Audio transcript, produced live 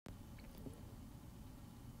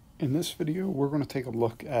In this video, we're going to take a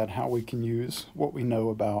look at how we can use what we know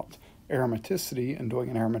about aromaticity and doing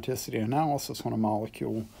an aromaticity analysis on a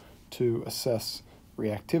molecule to assess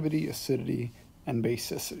reactivity, acidity, and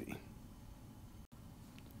basicity.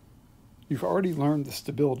 You've already learned the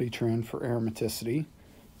stability trend for aromaticity.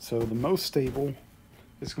 So the most stable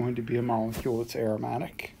is going to be a molecule that's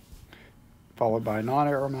aromatic, followed by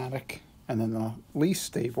non-aromatic, and then the least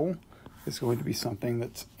stable is going to be something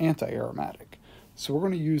that's anti-aromatic. So we're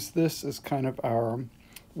going to use this as kind of our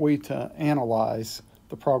way to analyze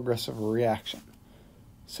the progress of a reaction.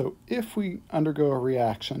 So if we undergo a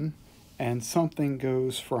reaction and something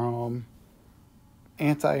goes from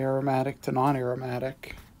anti-aromatic to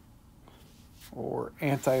non-aromatic, or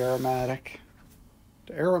anti-aromatic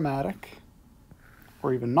to aromatic,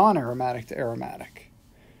 or even non-aromatic to aromatic,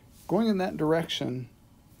 going in that direction,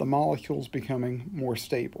 the molecule's becoming more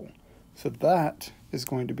stable. So that is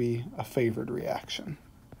going to be a favored reaction.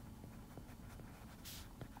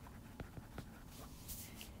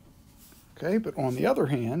 Okay, but on the other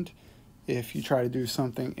hand, if you try to do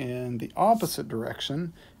something in the opposite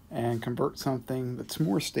direction and convert something that's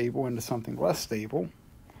more stable into something less stable,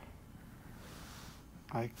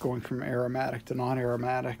 like going from aromatic to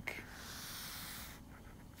non-aromatic,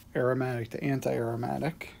 aromatic to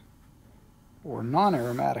anti-aromatic, or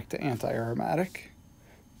non-aromatic to anti-aromatic,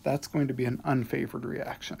 that's going to be an unfavored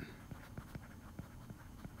reaction.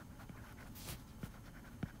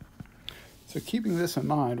 So keeping this in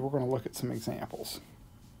mind, we're going to look at some examples.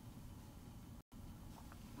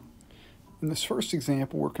 In this first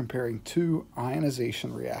example, we're comparing two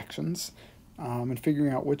ionization reactions and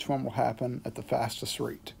figuring out which one will happen at the fastest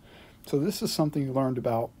rate. So this is something you learned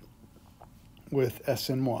about with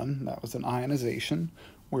SN1. That was an ionization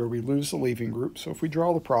where we lose the leaving group. So if we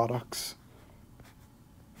draw the products,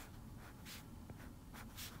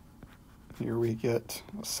 here we get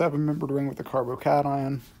a 7-membered ring with a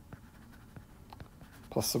carbocation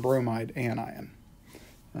plus the bromide anion.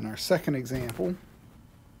 In our second example,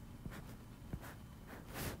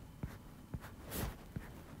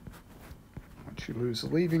 once you lose the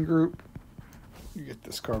leaving group, you get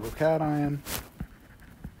this carbocation,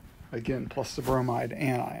 again, plus the bromide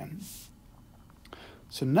anion.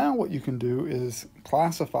 So now what you can do is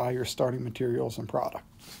classify your starting materials and products.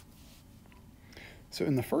 So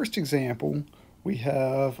in the first example, we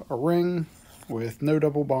have a ring with no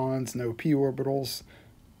double bonds, no p orbitals.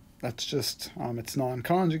 That's just, it's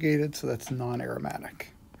non-conjugated, so that's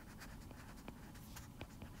non-aromatic.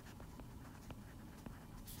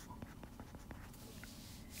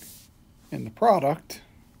 In the product,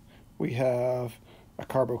 we have a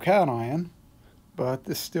carbocation, but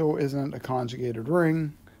this still isn't a conjugated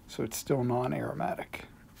ring, so it's still non-aromatic.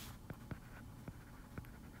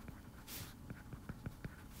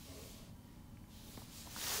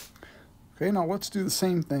 Okay, now let's do the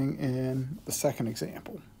same thing in the second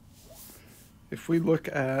example. If we look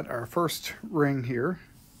at our first ring here,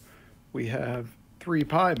 we have 3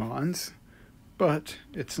 pi bonds, but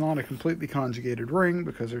it's not a completely conjugated ring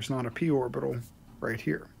because there's not a p orbital right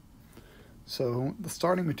here. So the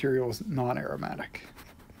starting material is non-aromatic.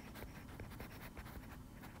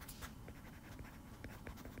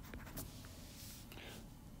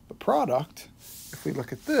 The product, if we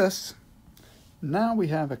look at this, now we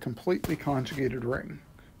have a completely conjugated ring,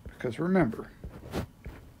 because remember,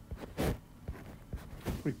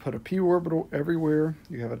 we put a p orbital everywhere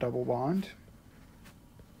you have a double bond.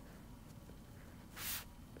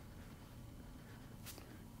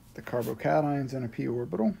 The carbocation's in a p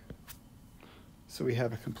orbital. So we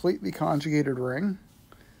have a completely conjugated ring.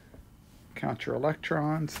 Count your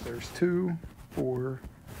electrons. There's 2, 4,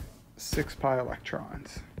 6 pi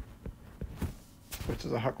electrons, which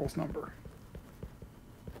is a Huckel's number.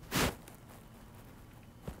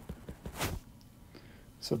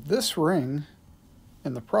 So this ring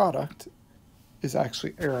in the product is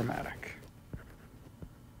actually aromatic.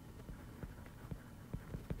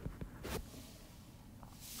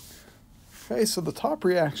 Okay, so the top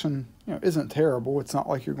reaction, isn't terrible. It's not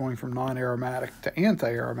like you're going from non-aromatic to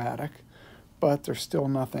anti-aromatic, but there's still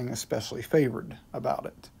nothing especially favored about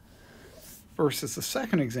it. Versus the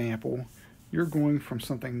second example, you're going from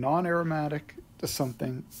something non-aromatic to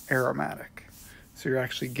something aromatic. So you're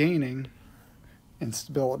actually gaining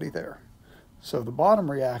instability there. So the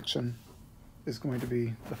bottom reaction is going to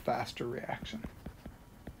be the faster reaction.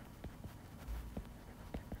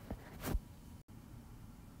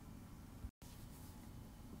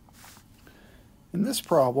 In this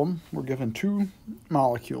problem, we're given 2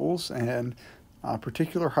 molecules and a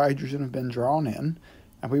particular hydrogen have been drawn in,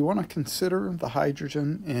 and we want to consider the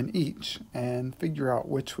hydrogen in each and figure out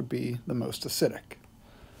which would be the most acidic.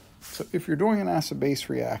 So if you're doing an acid-base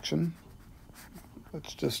reaction,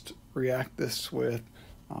 let's just react this with,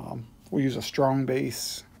 we'll use a strong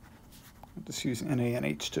base. I'll just use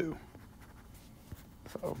NaNH2.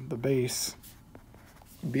 So the base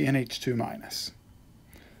would be NH2 minus.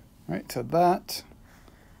 All right, so that,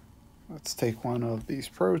 let's take one of these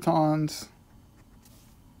protons.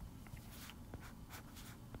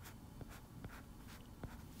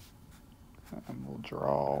 And we'll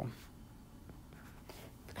draw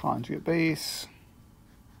the conjugate base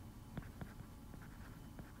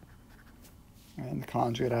and the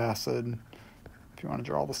conjugate acid. If you want to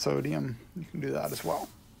draw the sodium, you can do that as well.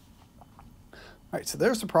 All right, so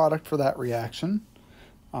there's the product for that reaction.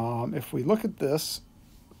 If we look at this,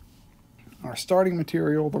 our starting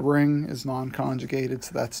material, the ring, is non-conjugated,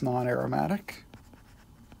 so that's non-aromatic.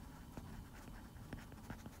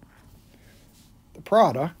 The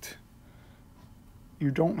product,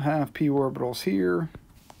 you don't have p orbitals here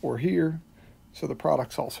or here, so the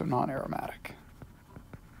product's also non-aromatic.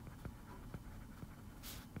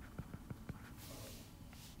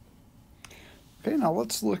 Okay, now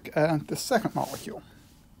let's look at the second molecule.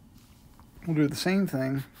 We'll do the same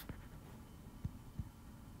thing.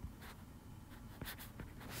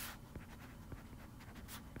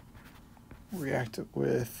 React it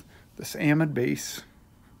with this amide base.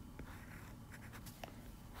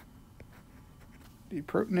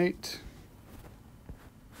 Deprotonate.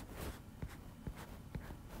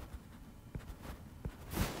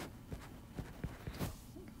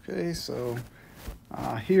 Okay, so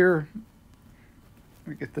here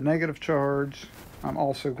we get the negative charge. I'm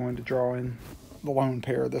also going to draw in the lone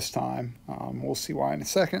pair this time. We'll see why in a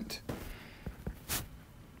second.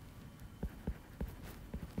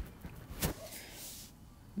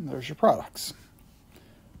 And there's your products.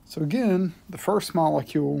 So again, the first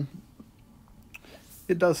molecule,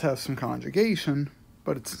 it does have some conjugation,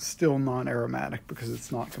 but it's still non-aromatic because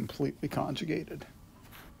it's not completely conjugated.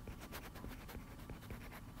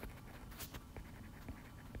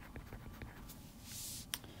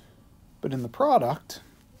 But in the product,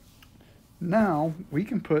 now we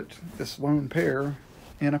can put this lone pair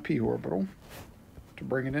in a p orbital to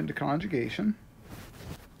bring it into conjugation.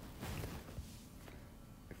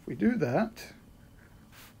 If we do that,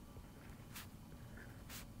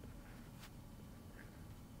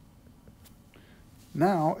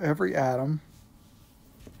 now every atom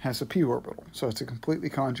has a p orbital, so it's a completely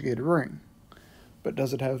conjugated ring. But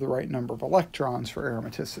does it have the right number of electrons for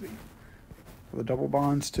aromaticity? So the double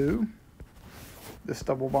bonds 2, this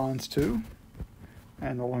double bonds 2,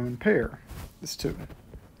 and the lone pair is 2.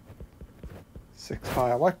 6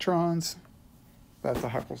 pi electrons, that's a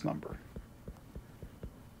Huckel's number.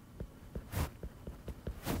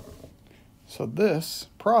 So this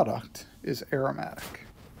product is aromatic.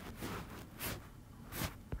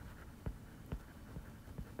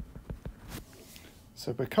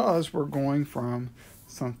 So because we're going from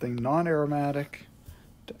something non-aromatic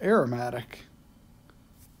to aromatic,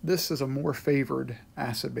 this is a more favored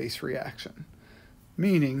acid-base reaction,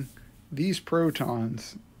 meaning these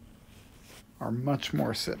protons are much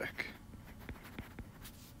more acidic.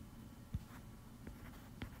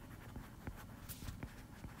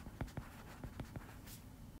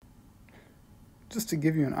 Just to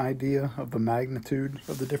give you an idea of the magnitude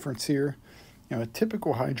of the difference here, a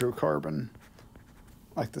typical hydrocarbon,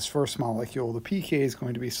 like this first molecule, the pK is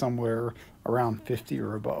going to be somewhere around 50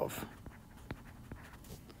 or above.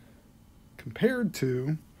 Compared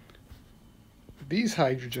to these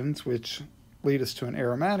hydrogens, which lead us to an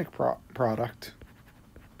aromatic product,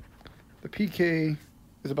 the pK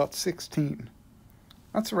is about 16.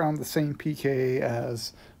 That's around the same pK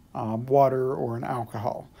as water or an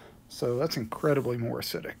alcohol. So that's incredibly more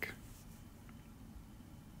acidic.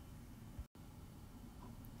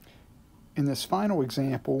 In this final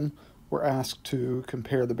example, we're asked to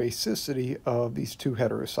compare the basicity of these two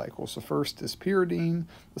heterocycles. The first is pyridine,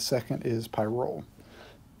 the second is pyrrole.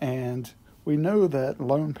 And we know that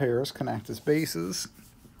lone pairs can act as bases.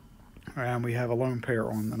 And we have a lone pair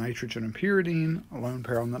on the nitrogen in pyridine, a lone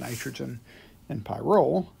pair on the nitrogen in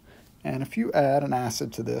pyrrole. And if you add an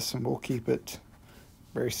acid to this, and we'll keep it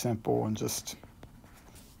very simple and just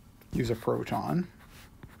use a proton.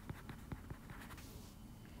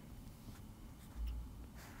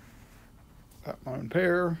 That lone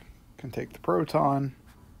pair can take the proton,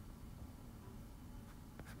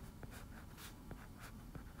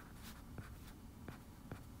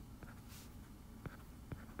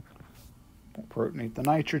 we'll protonate the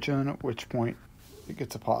nitrogen, at which point it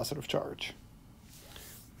gets a positive charge.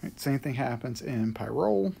 Right, same thing happens in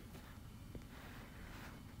pyrrole.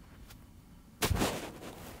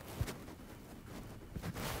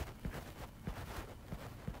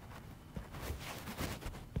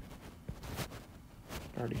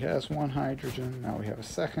 already has one hydrogen. Now we have a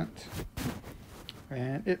second,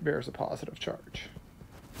 and it bears a positive charge.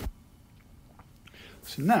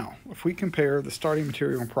 So now, if we compare the starting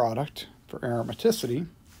material and product for aromaticity,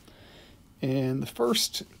 in the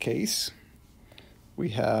first case, we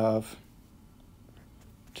have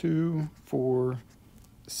 2, 4,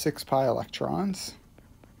 6 pi electrons.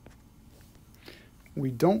 We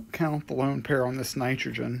don't count the lone pair on this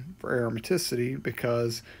nitrogen for aromaticity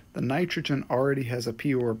because the nitrogen already has a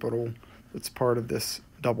p orbital that's part of this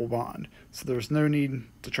double bond. So there's no need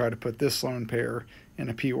to try to put this lone pair in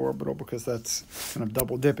a p orbital because that's kind of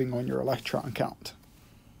double dipping on your electron count.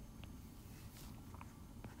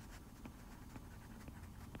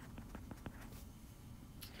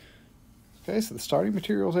 Okay, so the starting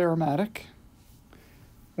material is aromatic.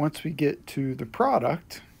 Once we get to the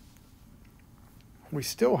product, we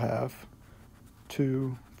still have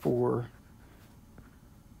 2, 4,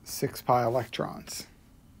 6 pi electrons.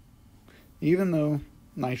 Even though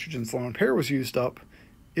nitrogen's lone pair was used up,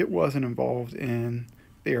 it wasn't involved in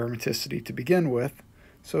the aromaticity to begin with,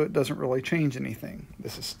 so it doesn't really change anything.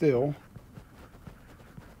 This is still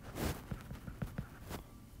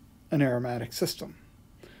an aromatic system.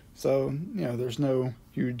 So, there's no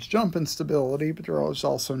huge jump in stability, but there's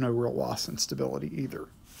also no real loss in stability either.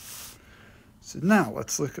 So now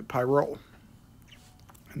let's look at pyrrole.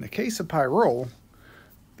 In the case of pyrrole,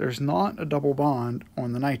 there's not a double bond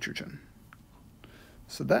on the nitrogen.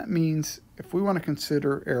 So that means if we want to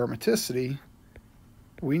consider aromaticity,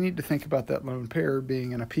 we need to think about that lone pair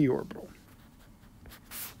being in a p orbital.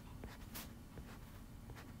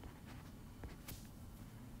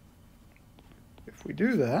 If we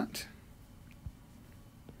do that,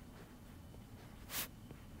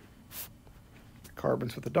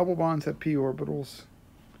 carbons with the double bonds have p orbitals.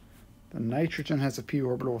 The nitrogen has a p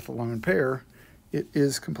orbital with a lone pair. It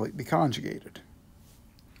is completely conjugated.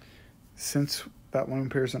 Since that lone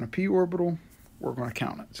pair is in a p orbital, we're going to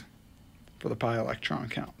count it for the pi electron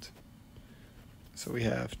count. So we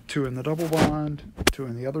have 2 in the double bond, 2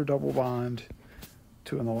 in the other double bond,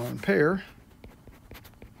 2 in the lone pair,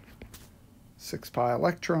 6 pi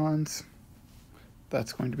electrons.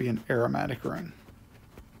 That's going to be an aromatic ring.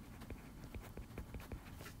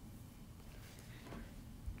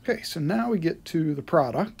 Okay, so now we get to the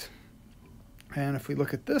product, and if we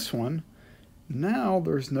look at this one, now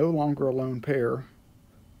there's no longer a lone pair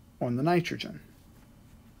on the nitrogen.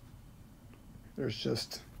 There's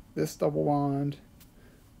just this double bond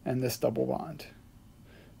and this double bond.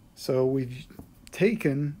 So we've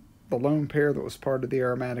taken the lone pair that was part of the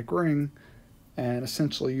aromatic ring and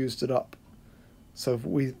essentially used it up. So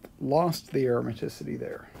we've lost the aromaticity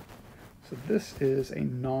there. So this is a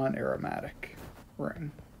non-aromatic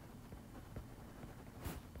ring.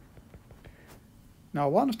 Now, a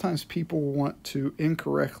lot of times people want to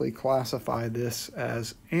incorrectly classify this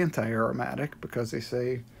as anti-aromatic because they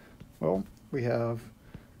say, well, we have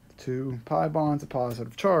 2 pi bonds, a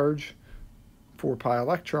positive charge, 4 pi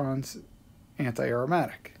electrons,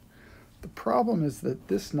 anti-aromatic. The problem is that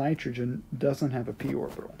this nitrogen doesn't have a p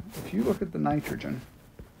orbital. If you look at the nitrogen,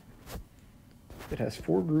 it has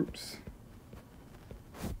 4 groups.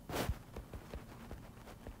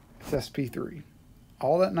 It's sp3.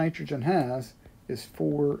 All that nitrogen has is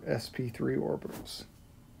 4 sp3 orbitals.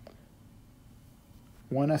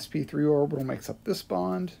 One sp3 orbital makes up this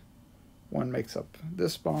bond, one makes up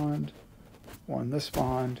this bond, one this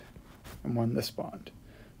bond, and one this bond.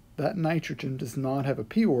 That nitrogen does not have a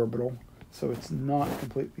p orbital, so it's not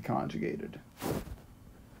completely conjugated.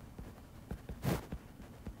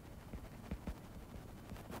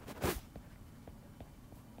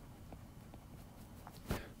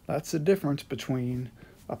 That's the difference between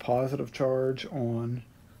a positive charge on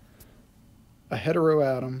a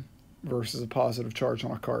heteroatom versus a positive charge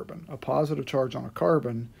on a carbon. A positive charge on a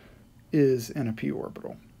carbon is in a p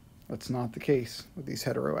orbital. That's not the case with these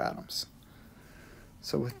heteroatoms.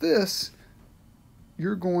 So with this,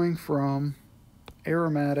 you're going from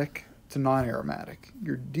aromatic to non-aromatic.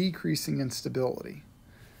 You're decreasing in stability.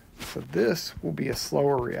 So this will be a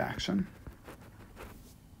slower reaction.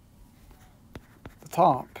 The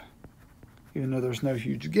top, even though there's no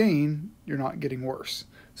huge gain, you're not getting worse.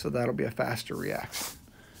 So that'll be a faster reaction.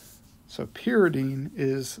 So pyridine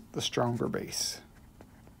is the stronger base.